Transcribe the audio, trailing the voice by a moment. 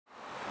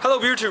Hello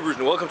beer tubers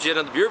and welcome to yet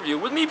another beer review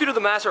with me, Peter the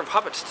Master of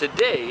Hobbits.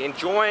 Today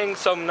enjoying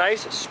some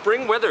nice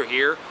spring weather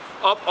here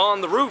up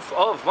on the roof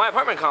of my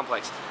apartment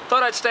complex.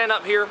 Thought I'd stand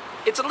up here.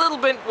 It's a little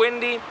bit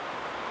windy,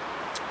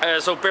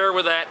 so bear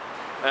with that,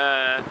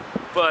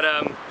 but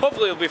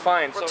hopefully it'll be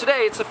fine. So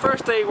today it's the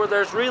first day where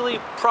there's really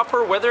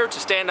proper weather to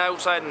stand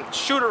outside and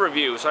shoot a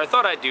review, so I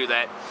thought I'd do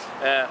that.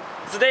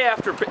 It's the day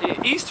after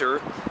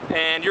Easter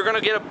and you're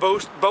gonna get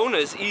a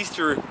bonus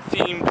Easter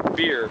themed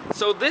beer.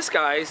 So this,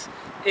 guys,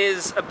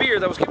 is a beer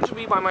that was given to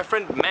me by my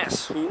friend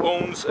Mads, who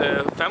owns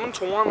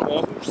Fermentoren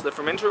Aarhus, the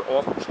fermenter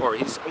Aarhus, or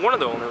he's one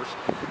of the owners.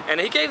 And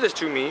he gave this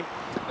to me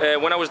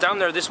when I was down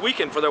there this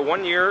weekend for their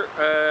 1 year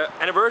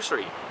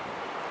anniversary.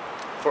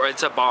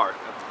 It's a bar,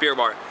 a beer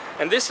bar.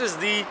 And this is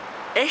the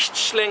Aecht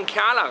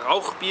Schlenkerla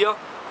Rauchbier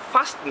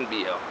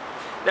Fastenbier.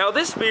 Now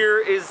this beer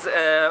is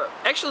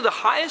actually the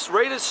highest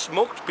rated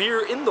smoked beer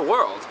in the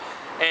world.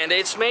 And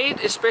it's made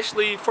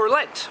especially for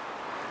Lent.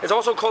 It's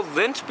also called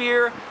Lent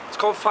beer, it's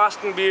called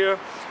Fastenbier,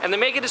 and they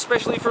make it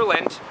especially for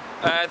Lent.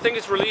 I think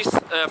it's released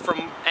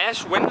from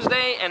Ash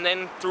Wednesday and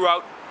then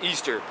throughout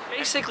Easter.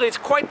 Basically, it's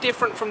quite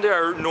different from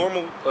their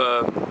normal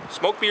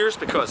smoke beers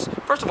because,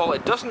 first of all,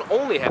 it doesn't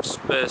only have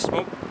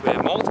smoked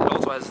malt, it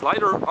also has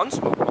lighter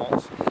unsmoked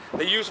malts.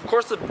 They use, of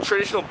course, the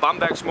traditional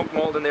Bamberg smoked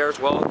malt in there as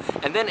well,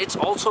 and then it's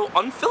also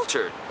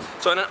unfiltered.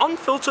 So an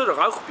unfiltered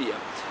Rauchbier.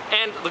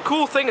 And the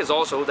cool thing is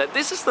also that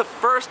this is the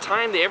first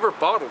time they ever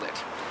bottled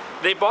it.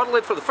 They bottled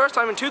it for the first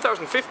time in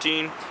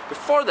 2015.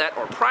 Before that,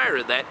 or prior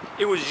to that,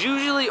 it was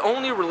usually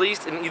only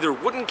released in either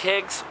wooden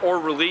kegs or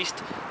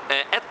released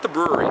at the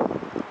brewery.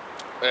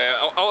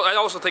 I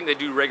also think they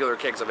do regular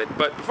kegs of it,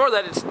 but before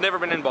that it's never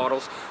been in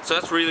bottles, so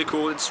that's really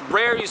cool. It's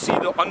rare you see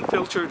the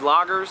unfiltered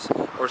lagers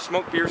or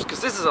smoked beers,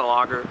 because this is a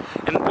lager,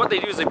 and what they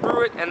do is they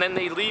brew it and then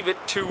they leave it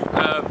to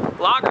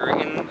lager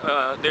in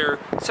their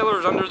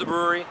cellars under the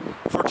brewery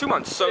for 2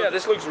 months. So yeah,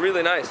 this looks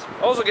really nice.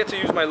 I also get to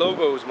use my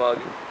Logos mug.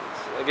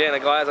 Again, a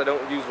glass I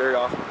don't use very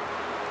often.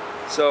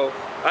 So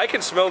I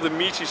can smell the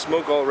meaty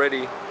smoke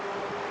already.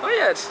 Oh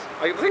yeah,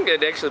 I think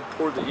I'd actually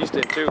poured the yeast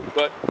in too,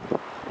 but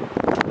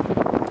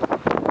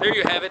there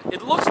you have it.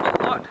 It looks a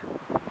lot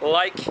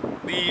like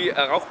the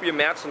Rauchbier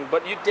Märzen,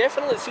 but you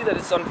definitely see that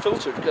it's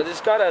unfiltered because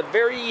it's got a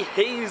very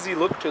hazy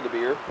look to the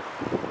beer.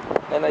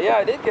 And yeah,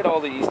 I did get all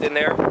the yeast in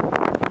there,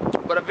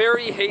 but a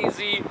very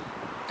hazy,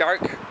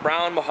 dark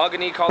brown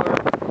mahogany color,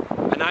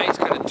 a nice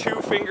kind of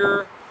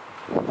two-finger,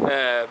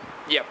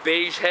 yeah,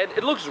 beige head.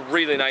 It looks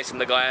really nice in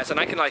the glass, and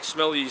I can like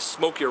smell these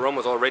smoky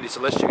aromas already,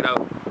 so let's check it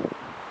out.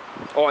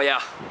 Oh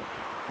yeah,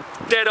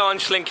 dead on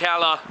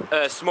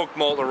Schlenkerla smoked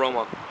malt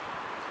aroma,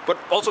 but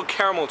also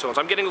caramel tones.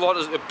 I'm getting a lot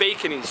of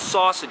bacony,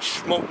 sausage,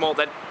 smoked malt,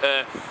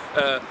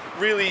 that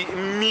really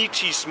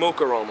meaty smoke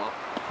aroma.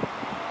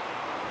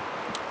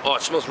 Oh,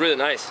 it smells really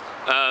nice.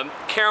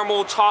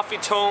 Caramel, toffee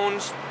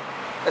tones,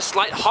 a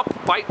slight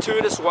hop bite to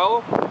it as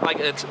well, like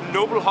it's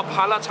noble hop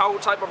hallertau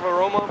type of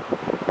aroma.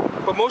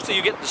 But mostly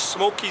you get the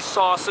smoky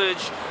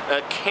sausage,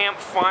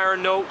 campfire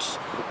notes,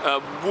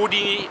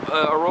 woody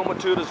aroma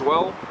to it as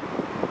well.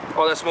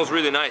 Oh, that smells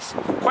really nice.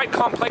 Quite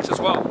complex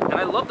as well, and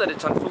I love that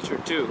it's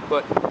unfiltered too.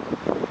 But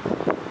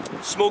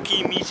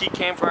smoky, meaty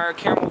campfire,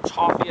 caramel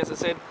toffee, as I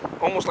said,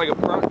 almost like a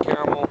burnt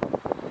caramel.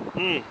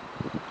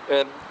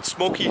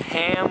 Smoky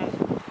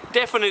ham,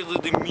 definitely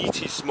the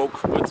meaty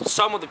smoke with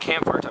some of the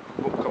campfire type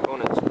of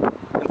components.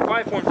 And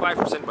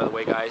 5.5% by the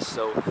way, guys.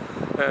 So.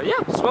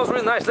 Yeah, it smells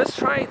really nice. Let's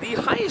try the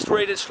highest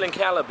rated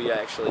Schlenkerla beer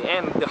actually,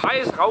 and the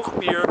highest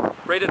Rauchbier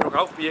rated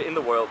Rauchbier in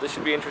the world. This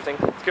should be interesting.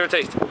 Let's give it a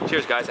taste.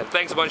 Cheers guys, and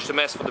thanks a bunch to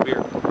Mess for the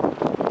beer.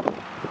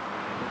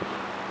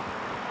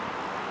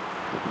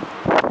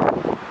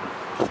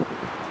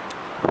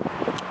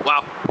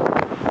 Wow,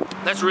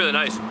 that's really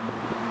nice.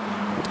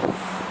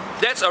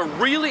 That's a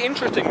really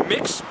interesting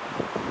mix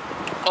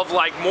of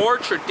like more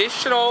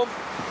traditional,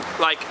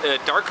 like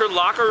darker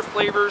lager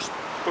flavors,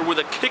 but with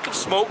a kick of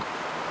smoke.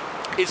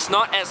 It's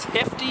not as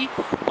hefty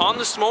on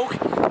the smoke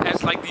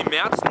as like the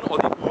Märzen or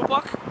the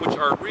Urbock, which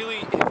are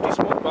really hefty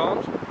smoke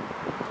bombs.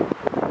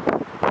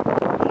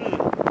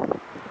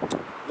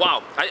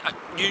 Wow,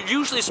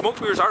 usually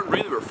smoked beers aren't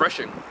really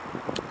refreshing.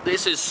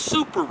 This is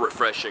super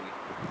refreshing.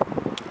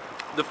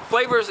 The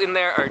flavors in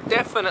there are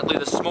definitely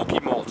the smoky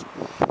malt.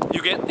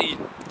 You get the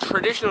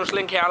traditional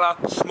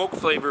Schlenkerla smoke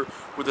flavor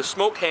with the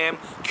smoked ham,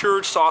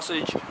 cured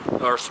sausage,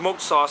 or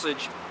smoked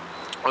sausage,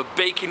 a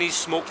bacony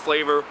smoke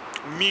flavor,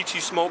 meaty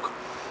smoke,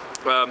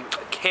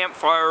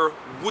 campfire,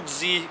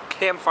 woodsy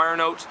campfire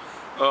notes,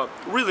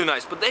 really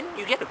nice. But then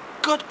you get a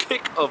good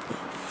kick of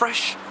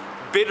fresh,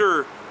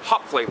 bitter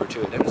hop flavor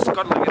to it, and it's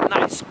got like a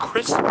nice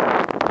crisp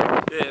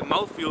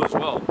mouthfeel as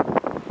well.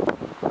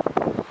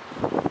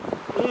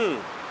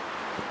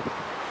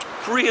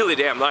 Really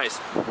damn nice.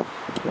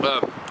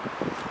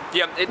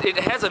 Yeah, it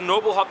has a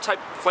noble hop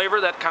type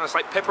flavor, that kind of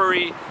slight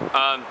peppery,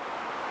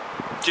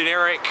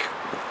 generic,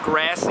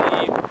 grassy,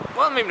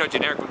 well maybe not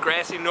generic, but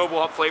grassy noble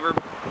hop flavor.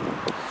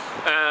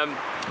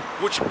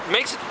 Which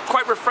makes it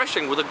quite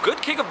refreshing with a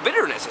good kick of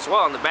bitterness as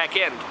well on the back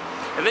end.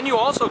 And then you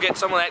also get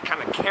some of that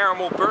kind of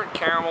caramel, burnt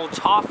caramel,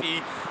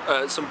 toffee,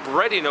 some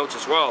bready notes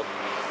as well.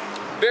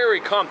 Very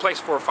complex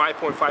for a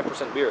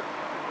 5.5% beer.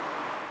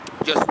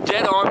 Just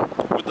dead on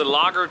with the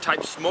lager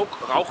type smoke,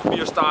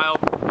 Rauchbier style,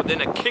 but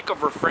then a kick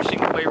of refreshing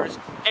flavors.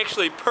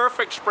 Actually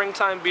perfect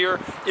springtime beer.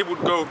 It would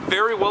go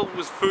very well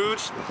with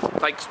foods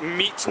like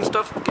meats and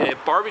stuff,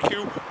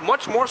 barbecue,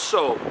 much more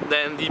so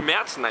than the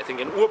Märzen, I think,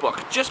 in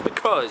Urbock, just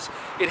because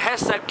it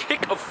has that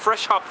kick of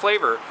fresh hop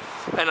flavor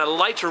and a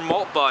lighter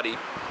malt body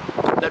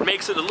that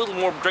makes it a little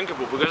more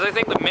drinkable, because I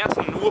think the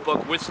Märzen and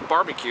Urbock with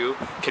barbecue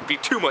can be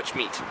too much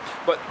meat.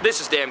 But this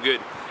is damn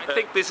good. I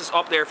think this is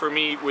up there for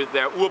me with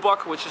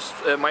Urbock, which is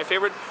my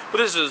favorite, but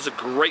this is a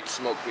great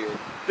smoke beer.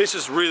 This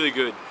is really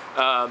good.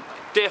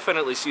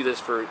 Definitely see this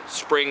for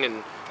spring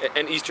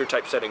and Easter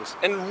type settings.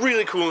 And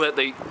really cool that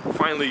they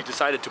finally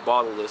decided to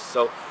bottle this.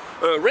 So,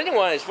 rating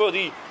wise for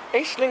the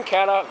Aecht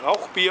Schlenkerla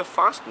Rauchbier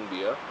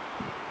Fastenbier,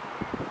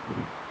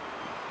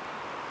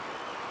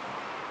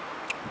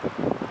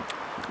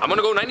 I'm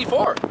gonna go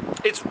 94.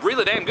 It's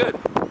really damn good.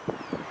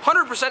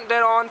 100%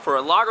 dead on for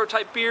a lager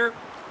type beer.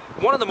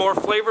 One of the more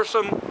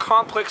flavorsome,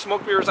 complex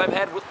smoke beers I've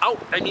had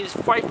without, I mean, it's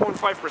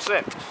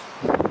 5.5%.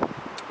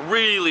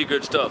 Really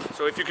good stuff.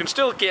 So if you can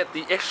still get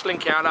the Aecht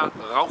Schlenkerla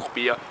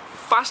Rauchbier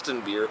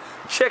Fastenbier,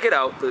 check it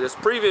out. Because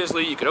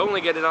previously you could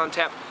only get it on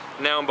tap,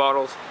 now in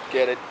bottles,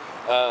 get it.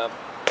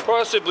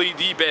 Possibly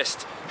the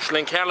best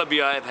Schlenkerla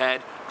beer I've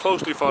had,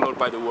 closely followed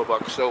by the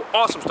Urbock. So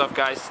awesome stuff,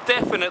 guys.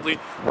 Definitely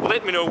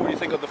let me know what you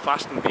think of the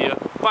Fastenbier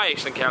by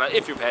Aecht Schlenkerla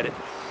if you've had it.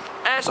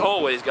 As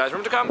always, guys,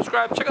 remember to comment,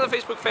 subscribe, check out the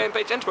Facebook fan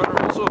page and Twitter.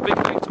 Also, a big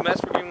thanks to Matt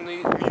for giving me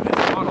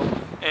this bottle.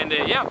 And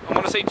yeah, I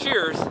want to say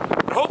cheers.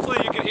 But hopefully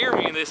you can hear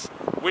me in this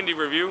windy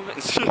review,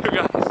 and see you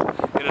guys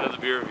in another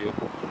beer review.